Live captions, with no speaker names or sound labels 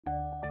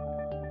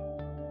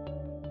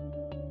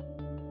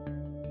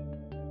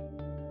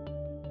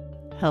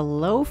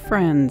Hello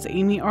friends,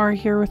 AmyR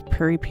here with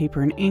Prairie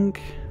Paper and Ink,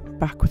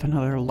 back with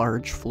another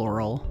large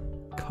floral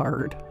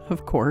card,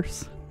 of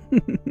course.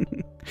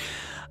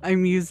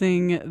 I'm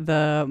using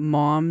the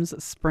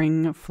Mom's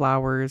Spring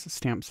Flowers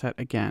stamp set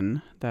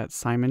again that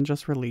Simon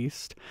just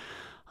released.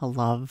 I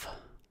love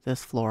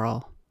this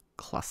floral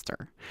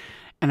cluster.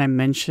 And I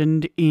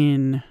mentioned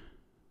in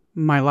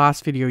my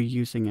last video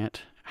using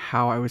it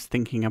how I was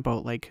thinking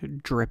about like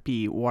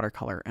drippy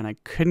watercolor, and I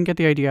couldn't get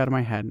the idea out of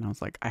my head, and I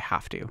was like, I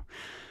have to.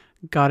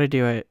 Gotta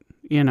do it.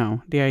 You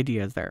know, the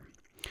idea is there.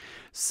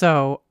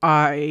 So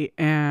I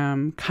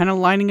am kind of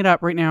lining it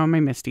up right now in my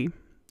MISTI,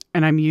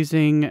 and I'm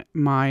using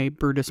my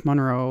Brutus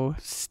Monroe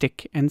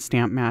stick and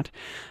stamp mat.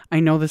 I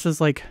know this is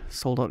like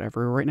sold out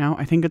everywhere right now.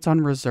 I think it's on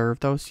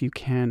reserve though, so you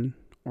can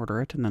order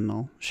it and then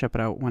they'll ship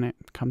it out when it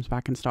comes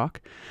back in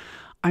stock.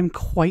 I'm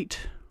quite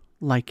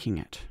liking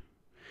it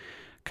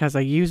because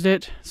I used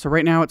it. So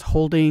right now it's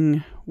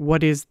holding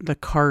what is the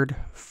card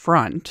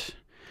front.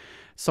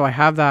 So I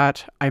have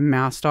that, I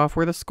masked off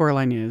where the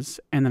scoreline is,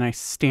 and then I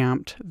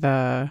stamped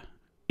the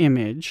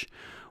image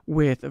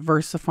with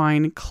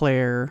VersaFine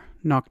Clair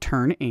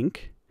Nocturne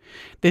ink.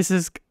 This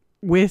is,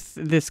 with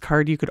this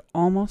card, you could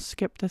almost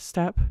skip this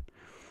step.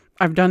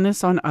 I've done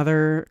this on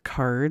other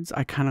cards.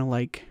 I kind of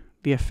like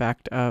the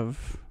effect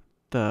of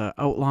the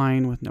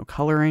outline with no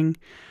coloring.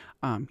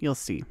 You'll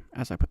see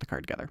as I put the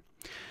card together.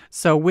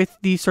 So with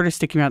these sort of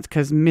sticky mats,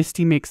 because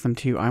MISTI makes them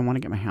too, I want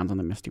to get my hands on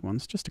the MISTI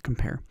ones just to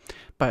compare.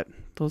 But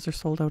those are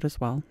sold out as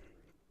well.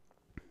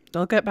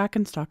 They'll get back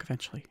in stock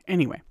eventually.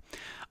 Anyway,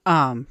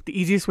 the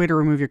easiest way to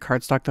remove your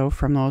cardstock though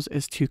from those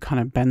is to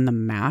kind of bend the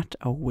mat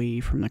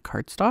away from the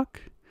cardstock,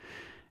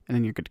 and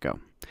then you're good to go.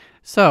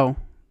 So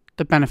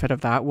the benefit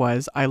of that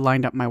was I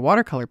lined up my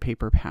watercolor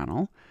paper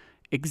panel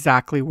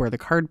exactly where the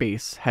card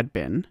base had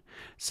been.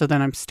 So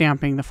then I'm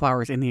stamping the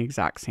flowers in the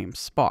exact same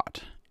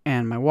spot.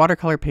 And my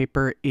watercolor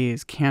paper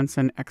is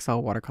Canson XL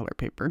watercolor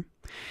paper.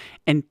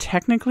 And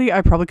technically,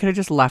 I probably could have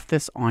just left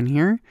this on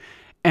here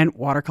and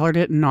watercolored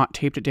it, not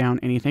taped it down,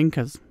 anything,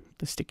 because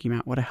the sticky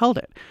mat would have held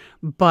it.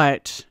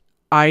 But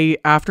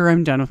after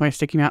I'm done with my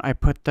sticky mat, I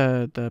put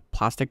the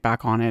plastic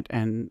back on it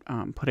and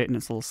put it in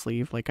its little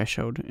sleeve like I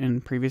showed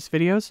in previous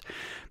videos,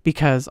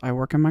 because I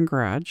work in my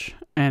garage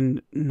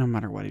and no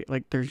matter what,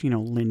 like there's, you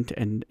know, lint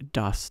and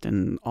dust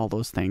and all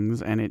those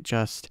things, and it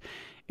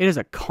is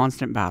a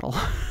constant battle.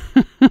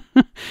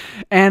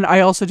 And I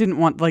also didn't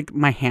want like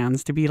my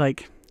hands to be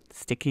like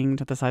sticking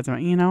to the sides of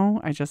it, you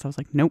know, I was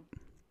like, nope.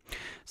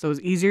 So it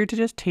was easier to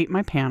just tape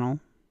my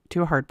panel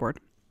to a hardboard.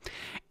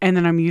 And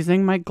then I'm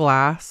using my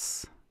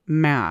glass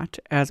mat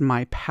as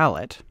my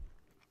palette.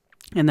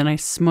 And then I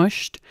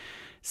smushed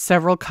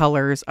several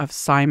colors of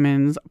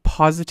Simon's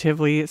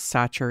Pawsitively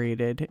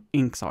saturated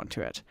inks onto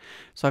it.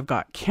 So I've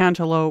got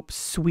Cantaloupe,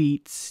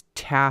 Sweets,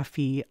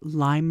 Taffy,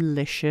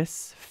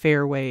 Limelicious,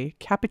 Fairway,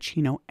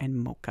 Cappuccino, and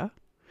Mocha.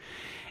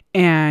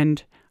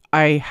 And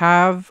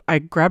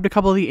I grabbed a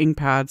couple of the ink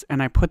pads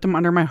and I put them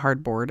under my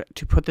hardboard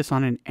to put this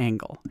on an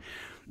angle.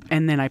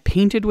 And then I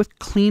painted with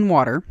clean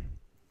water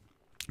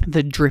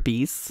the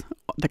drippies,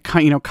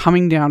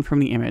 coming down from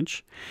the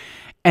image.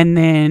 And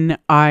then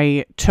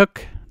I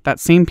took that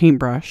same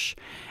paintbrush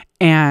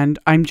and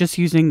I'm just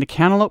using the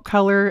Cantaloupe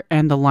color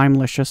and the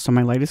Limelicious, so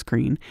my lightest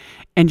green,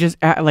 and just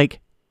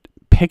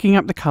picking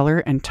up the color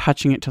and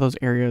touching it to those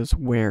areas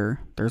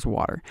where there's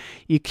water.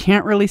 You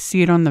can't really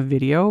see it on the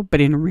video, but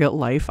in real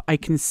life, I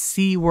can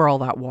see where all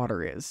that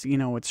water is. You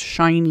know, it's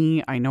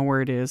shiny. I know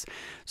where it is.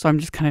 So I'm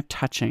just kind of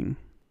touching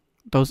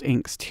those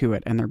inks to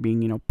it, and they're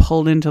being, you know,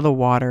 pulled into the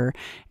water,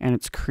 and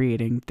it's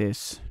creating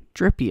this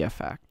drippy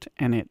effect,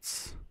 and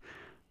it's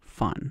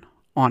fun.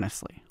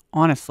 Honestly,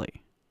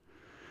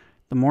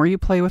 the more you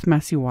play with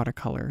messy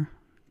watercolor,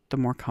 the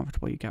more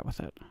comfortable you get with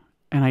it.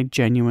 And I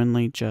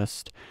genuinely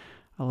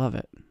I love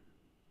it.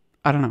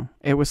 I don't know.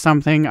 It was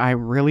something I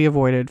really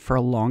avoided for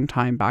a long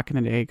time back in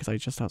the day, because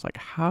I was like,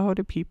 how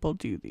do people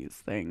do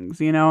these things?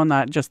 You know, and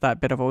that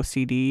bit of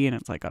OCD, and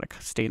it's like, gotta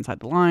stay inside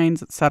the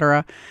lines,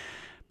 etc.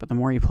 But the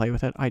more you play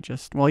with it,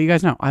 well, you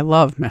guys know, I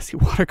love messy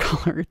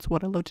watercolor. It's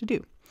what I love to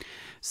do.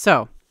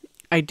 So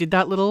I did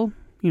that little,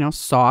 you know,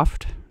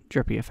 soft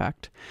drippy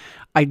effect.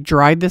 I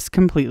dried this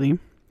completely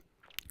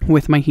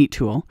with my heat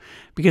tool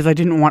because I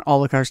didn't want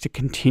all the colors to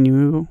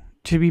continue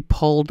to be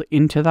pulled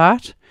into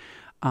that.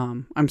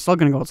 I'm still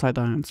going to go outside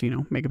the lines, you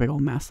know, make a big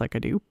old mess like I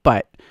do,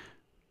 but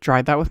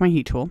dried that with my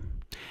heat tool.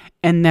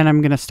 And then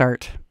I'm going to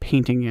start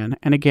painting in,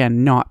 and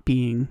again, not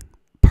being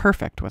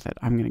perfect with it.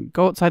 I'm going to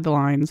go outside the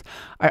lines.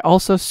 I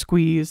also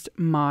squeezed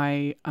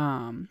my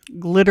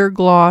glitter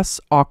gloss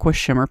AQUA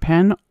shimmer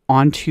pen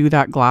onto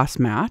that glass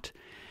mat.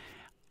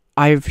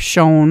 I've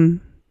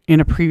shown in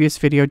a previous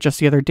video just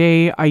the other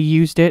day, I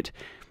used it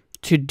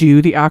to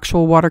do the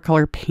actual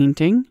watercolor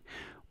painting,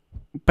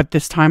 but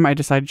this time I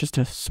decided just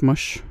to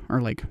smush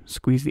or like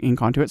squeeze the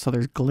ink onto it so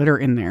there's glitter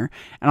in there,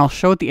 and I'll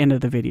show at the end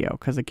of the video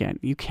because again,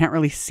 you can't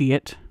really see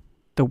it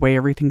the way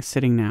everything's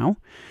sitting now,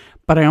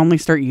 but I only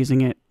start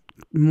using it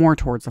more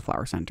towards the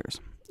flower centers.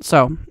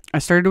 So I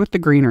started with the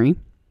greenery.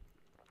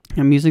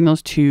 I'm using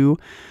those two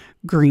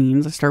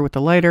greens. I start with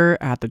the lighter,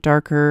 add the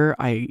darker.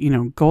 I,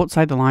 go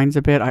outside the lines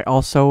a bit. I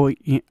also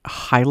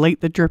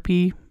highlight the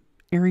drippy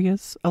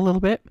areas a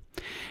little bit.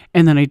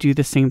 And then I do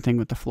the same thing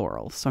with the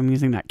florals. So I'm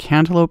using that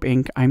Cantaloupe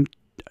ink. I'm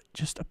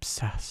just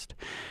obsessed.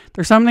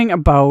 There's something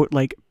about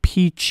like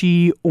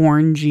peachy,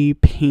 orangey,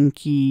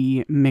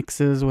 pinky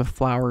mixes with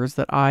flowers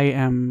that I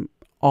am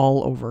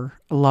all over.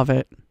 I love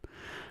it.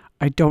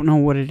 I don't know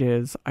what it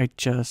is. I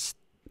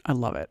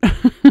love it.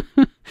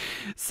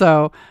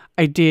 So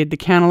I did the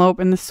cantaloupe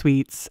and the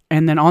sweets.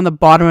 And then on the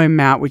bottom of my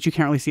mat, which you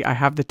can't really see, I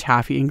have the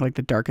taffy ink, like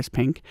the darkest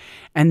pink.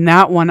 And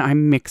that one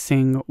I'm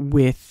mixing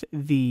with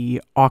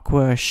the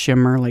aqua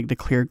shimmer, like the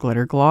clear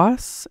glitter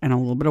gloss, and a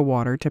little bit of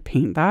water to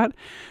paint that.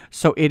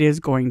 So it is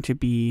going to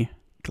be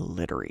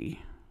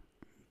glittery,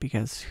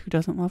 because who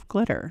doesn't love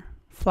glitter?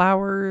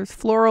 Flowers,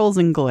 florals,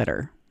 and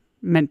glitter.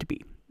 Meant to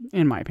be,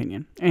 in my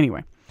opinion.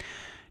 Anyway,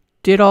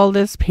 did all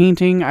this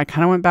painting. I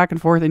kind of went back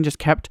and forth and just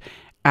kept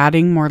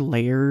adding more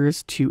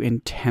layers to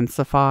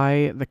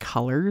intensify the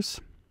colors,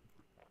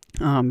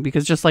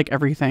 because just like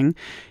everything,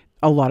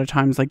 a lot of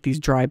times like these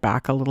dry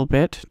back a little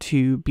bit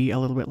to be a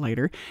little bit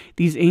lighter.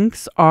 These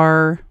inks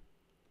are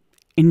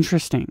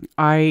interesting.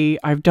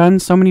 I've done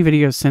so many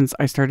videos since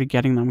I started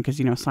getting them,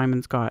 because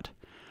Simon's got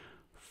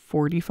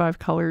 45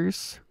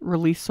 colors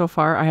released so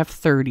far. I have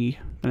 30.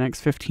 The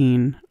next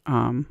 15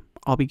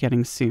 I'll be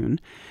getting soon.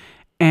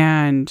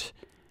 And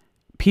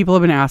people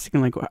have been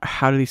asking, like,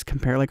 how do these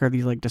compare? Like, are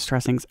these like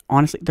distressings?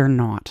 Honestly, they're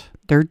not.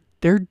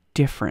 They're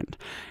different.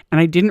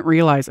 And I didn't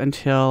realize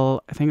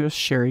until, I think it was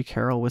Sherry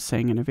Carroll was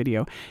saying in a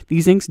video,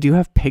 these inks do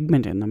have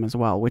pigment in them as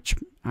well, which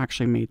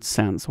actually made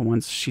sense.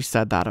 Once she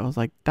said that, I was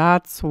like,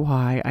 that's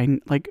why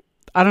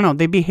I don't know.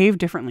 They behave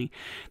differently.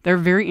 They're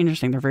very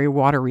interesting. They're very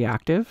water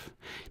reactive.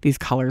 These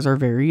colors are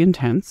very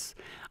intense.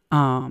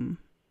 I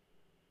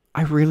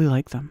really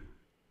like them,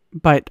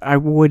 but I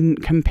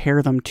wouldn't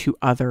compare them to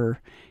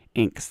other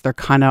inks. They're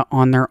kind of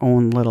on their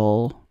own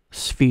little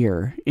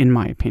sphere, in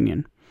my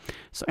opinion.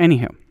 So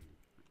anywho,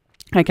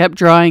 I kept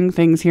drawing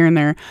things here and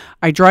there.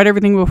 I dried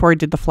everything before I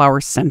did the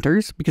flower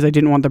centers, because I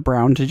didn't want the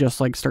brown to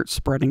just like start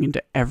spreading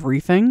into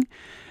everything.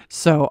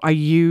 So I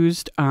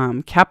used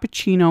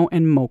cappuccino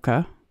and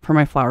mocha for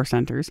my flower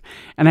centers,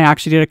 and I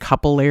actually did a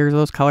couple layers of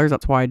those colors.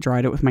 That's why I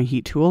dried it with my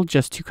heat tool,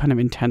 just to kind of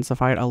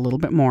intensify it a little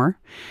bit more.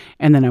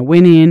 And then I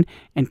went in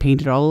and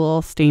painted all the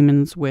little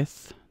stamens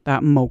with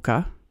that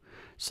mocha.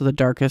 So the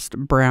darkest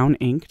brown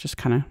ink, just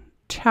kind of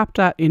tapped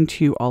that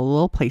into all the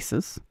little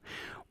places.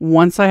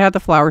 Once I had the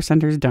flower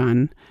centers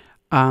done,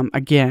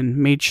 again,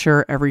 made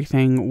sure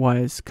everything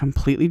was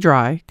completely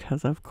dry,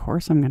 because of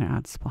course I'm going to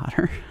add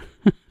splatter.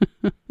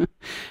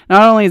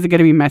 Not only is it going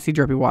to be messy,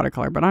 drippy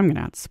watercolor, but I'm going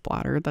to add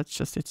splatter.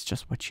 It's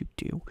just what you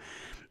do.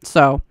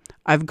 So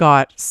I've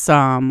got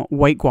some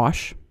white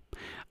gouache.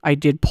 I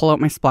did pull out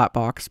my splat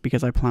box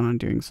because I plan on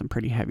doing some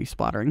pretty heavy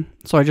splattering.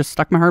 So I just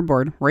stuck my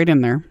hardboard right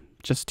in there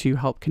just to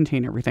help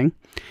contain everything.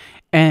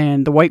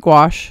 And the white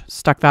gouache,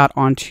 stuck that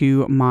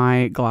onto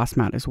my glass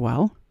mat as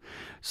well.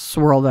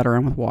 Swirl that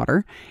around with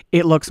water.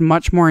 It looks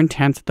much more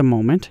intense at the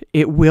moment.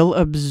 It will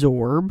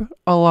absorb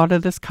a lot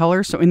of this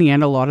color. So in the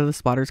end, a lot of the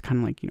splatter is kind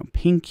of like,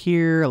 pink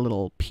here, a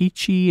little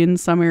peachy in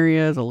some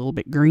areas, a little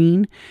bit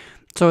green.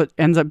 So it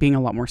ends up being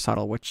a lot more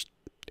subtle, which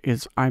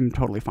is I'm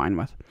totally fine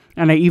with.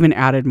 And I even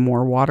added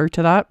more water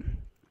to that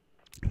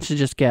to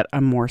just get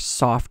a more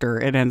softer,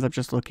 it ends up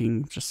just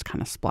looking just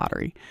kind of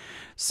splattery.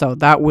 So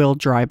that will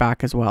dry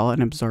back as well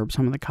and absorb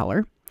some of the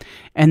color.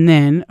 And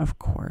then, of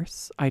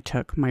course, I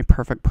took my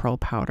Perfect Pearl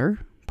powder,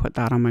 put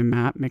that on my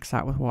mat, mixed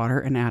that with water,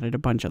 and added a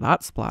bunch of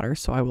that splatter.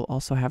 So I will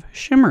also have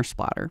shimmer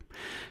splatter.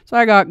 So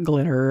I got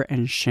glitter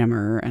and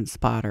shimmer and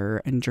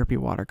splatter and drippy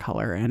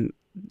watercolor, and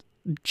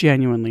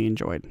genuinely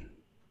enjoyed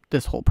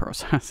this whole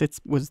process. It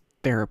was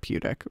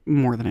therapeutic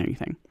more than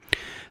anything.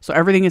 So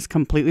everything is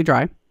completely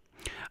dry.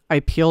 I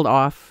peeled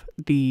off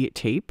the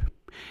tape,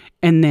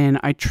 and then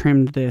I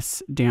trimmed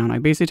this down. I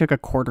basically took a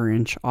 1/4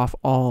 inch off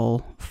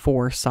all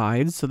 4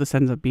 sides. So this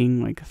ends up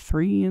being like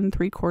 3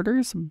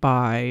 3/4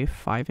 by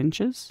 5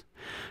 inches.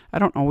 I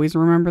don't always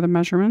remember the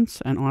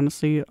measurements, and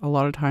honestly, a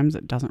lot of times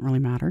it doesn't really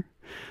matter.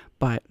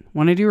 But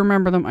when I do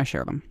remember them, I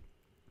share them.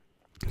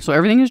 So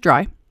everything is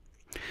dry.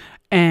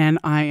 And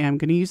I am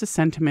going to use a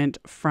sentiment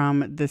from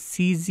the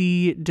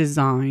CZ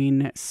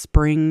Design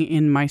Spring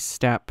in My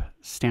Step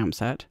stamp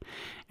set.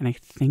 And I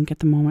think at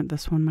the moment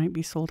this one might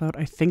be sold out.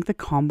 I think the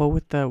combo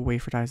with the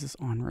wafer dies is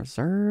on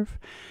reserve.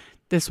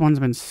 This one's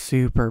been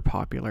super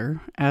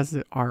popular, as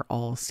are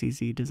all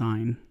CZ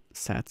Design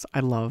sets. I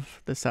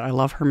love this set. I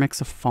love her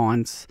mix of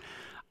fonts.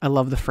 I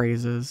love the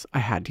phrases. I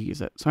had to use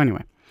it. So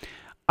anyway,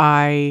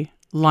 I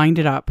lined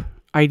it up.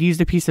 I'd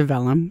used a piece of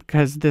vellum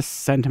because this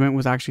sentiment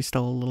was actually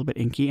still a little bit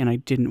inky, and I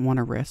didn't want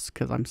to risk,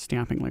 because I'm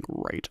stamping like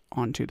right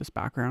onto this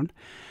background.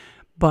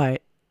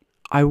 But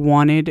I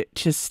wanted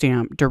to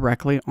stamp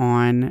directly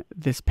on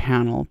this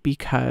panel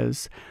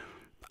because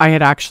I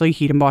had actually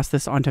heat embossed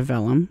this onto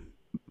vellum,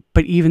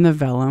 but even the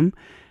vellum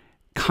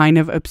kind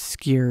of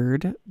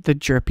obscured the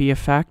drippy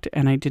effect,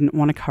 and I didn't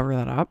want to cover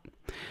that up.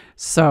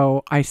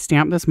 So I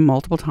stamped this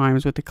multiple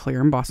times with the Clair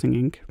embossing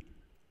ink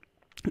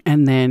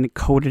and then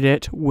coated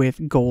it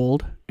with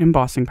gold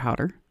embossing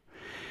powder.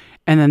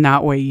 And then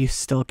that way you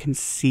still can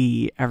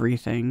see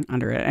everything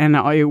under it. And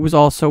it was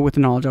also with the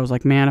knowledge, I was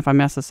like, man, if I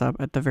mess this up,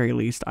 at the very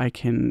least, I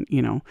can,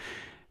 you know,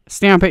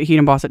 stamp it, heat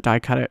emboss it, die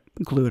cut it,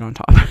 glue it on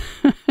top.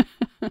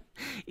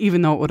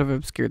 Even though it would have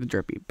obscured the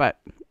drippy. But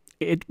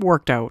it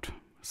worked out,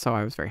 so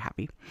I was very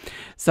happy.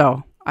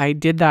 So I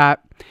did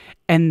that,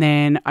 and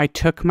then I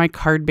took my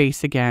card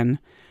base again,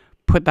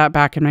 put that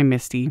back in my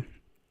MISTI,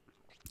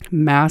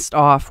 masked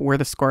off where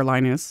the score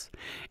line is,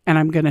 and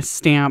I'm going to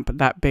stamp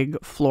that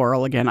big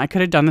floral again. I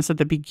could have done this at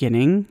the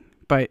beginning,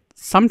 but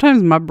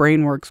sometimes my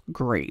brain works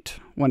great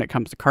when it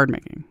comes to card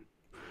making.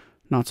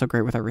 Not so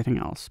great with everything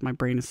else. My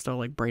brain is still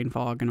like brain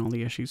fog and all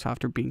the issues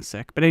after being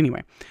sick. But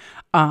anyway,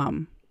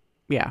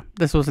 yeah,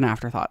 this was an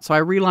afterthought. So I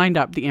relined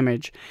up the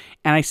image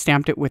and I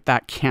stamped it with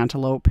that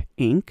Cantaloupe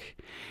ink.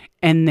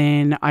 And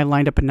then I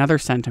lined up another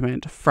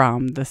sentiment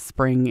from the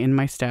Spring in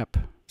My Step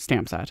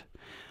stamp set.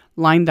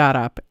 Lined that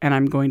up, and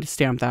I'm going to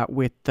stamp that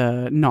with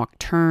the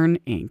Nocturne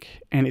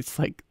ink. And it's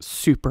like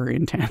super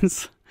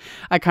intense.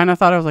 I kind of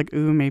thought, I was like,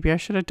 ooh, maybe I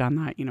should have done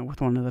that, you know,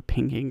 with one of the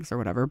pink inks or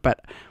whatever.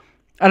 But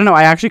I don't know.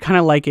 I actually kind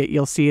of like it.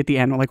 You'll see at the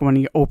end, like when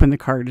you open the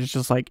card, it's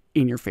just like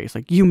in your face.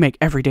 Like, you make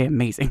every day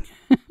amazing.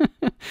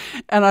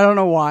 And I don't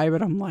know why,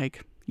 but I'm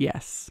like,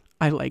 yes,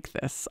 I like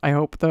this. I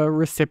hope the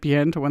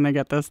recipient, when they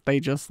get this, they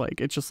just like,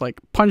 it just like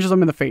punches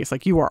them in the face.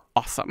 Like, you are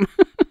awesome.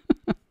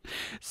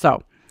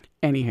 So,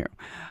 anywho,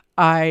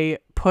 I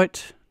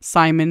put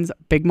Simon's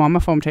Big Mama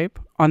foam tape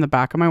on the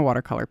back of my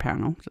watercolor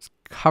panel. Just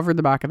covered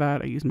the back of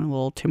that. I used my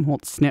little Tim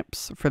Holtz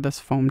snips for this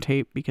foam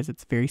tape because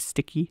it's very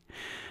sticky,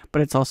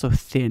 but it's also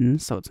thin,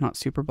 so it's not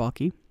super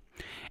bulky.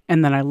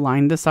 And then I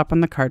lined this up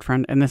on the card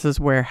front, and this is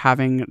where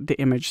having the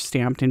image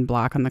stamped in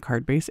black on the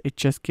card base, it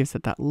just gives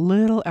it that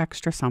little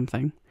extra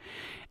something.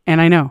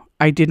 And I know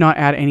I did not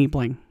add any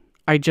bling.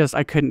 I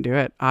couldn't do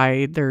it.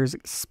 There's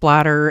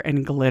splatter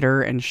and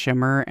glitter and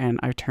shimmer, and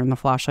I turned the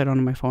flashlight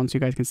on my phone so you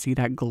guys can see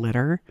that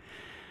glitter.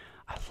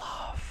 I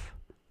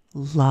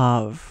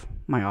love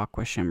my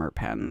AQUA shimmer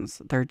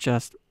pens.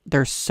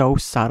 They're so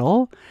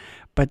subtle,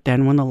 but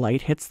then when the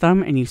light hits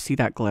them and you see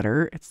that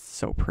glitter, it's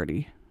so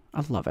pretty.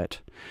 I love it.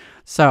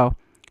 So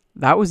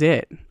that was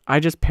it. I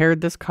just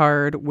paired this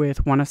card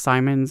with one of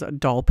Simon's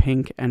dull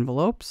pink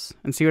envelopes,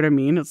 and see what I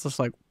mean? It's just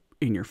like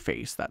in your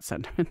face, that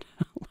sentiment.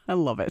 I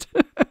love it.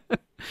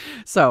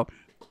 So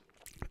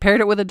paired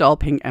it with a dull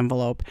pink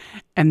envelope,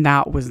 and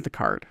that was the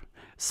card.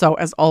 So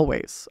as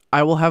always,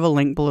 I will have a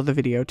link below the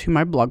video to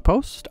my blog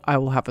post. I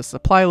will have a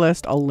supply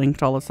list. I'll link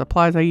to all the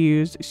supplies I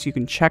used, so you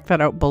can check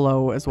that out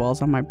below, as well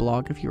as on my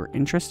blog if you are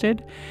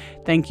interested.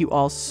 Thank you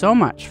all so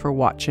much for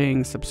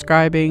watching,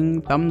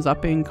 subscribing, thumbs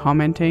upping,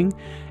 commenting,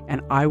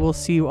 and I will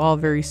see you all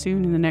very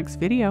soon in the next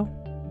video.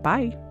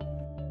 Bye.